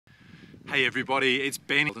Hey everybody, it's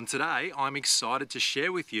Ben, and today I'm excited to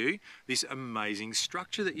share with you this amazing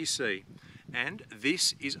structure that you see. And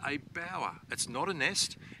this is a bower. It's not a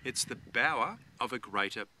nest, it's the bower of a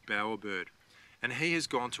greater bowerbird. And he has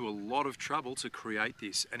gone to a lot of trouble to create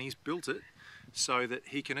this, and he's built it so that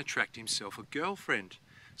he can attract himself a girlfriend.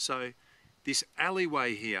 So this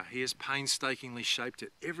alleyway here, he has painstakingly shaped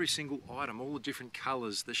it. Every single item, all the different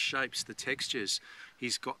colours, the shapes, the textures,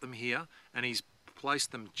 he's got them here, and he's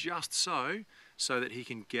placed them just so that he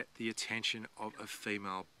can get the attention of a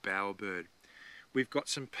female bowerbird. We've got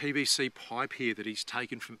some PVC pipe here that he's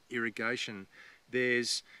taken from irrigation.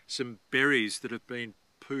 There's some berries that have been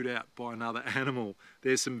pooed out by another animal.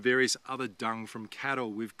 There's some various other dung from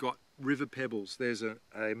cattle. We've got river pebbles. There's a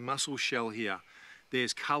mussel shell here.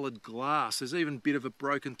 There's coloured glass. There's even a bit of a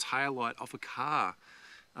broken taillight off a car.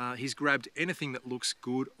 He's grabbed anything that looks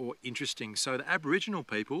good or interesting. So the Aboriginal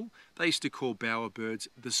people, they used to call bowerbirds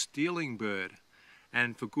the stealing bird.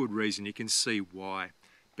 And for good reason, you can see why.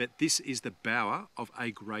 But this is the bower of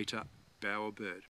a greater bowerbird.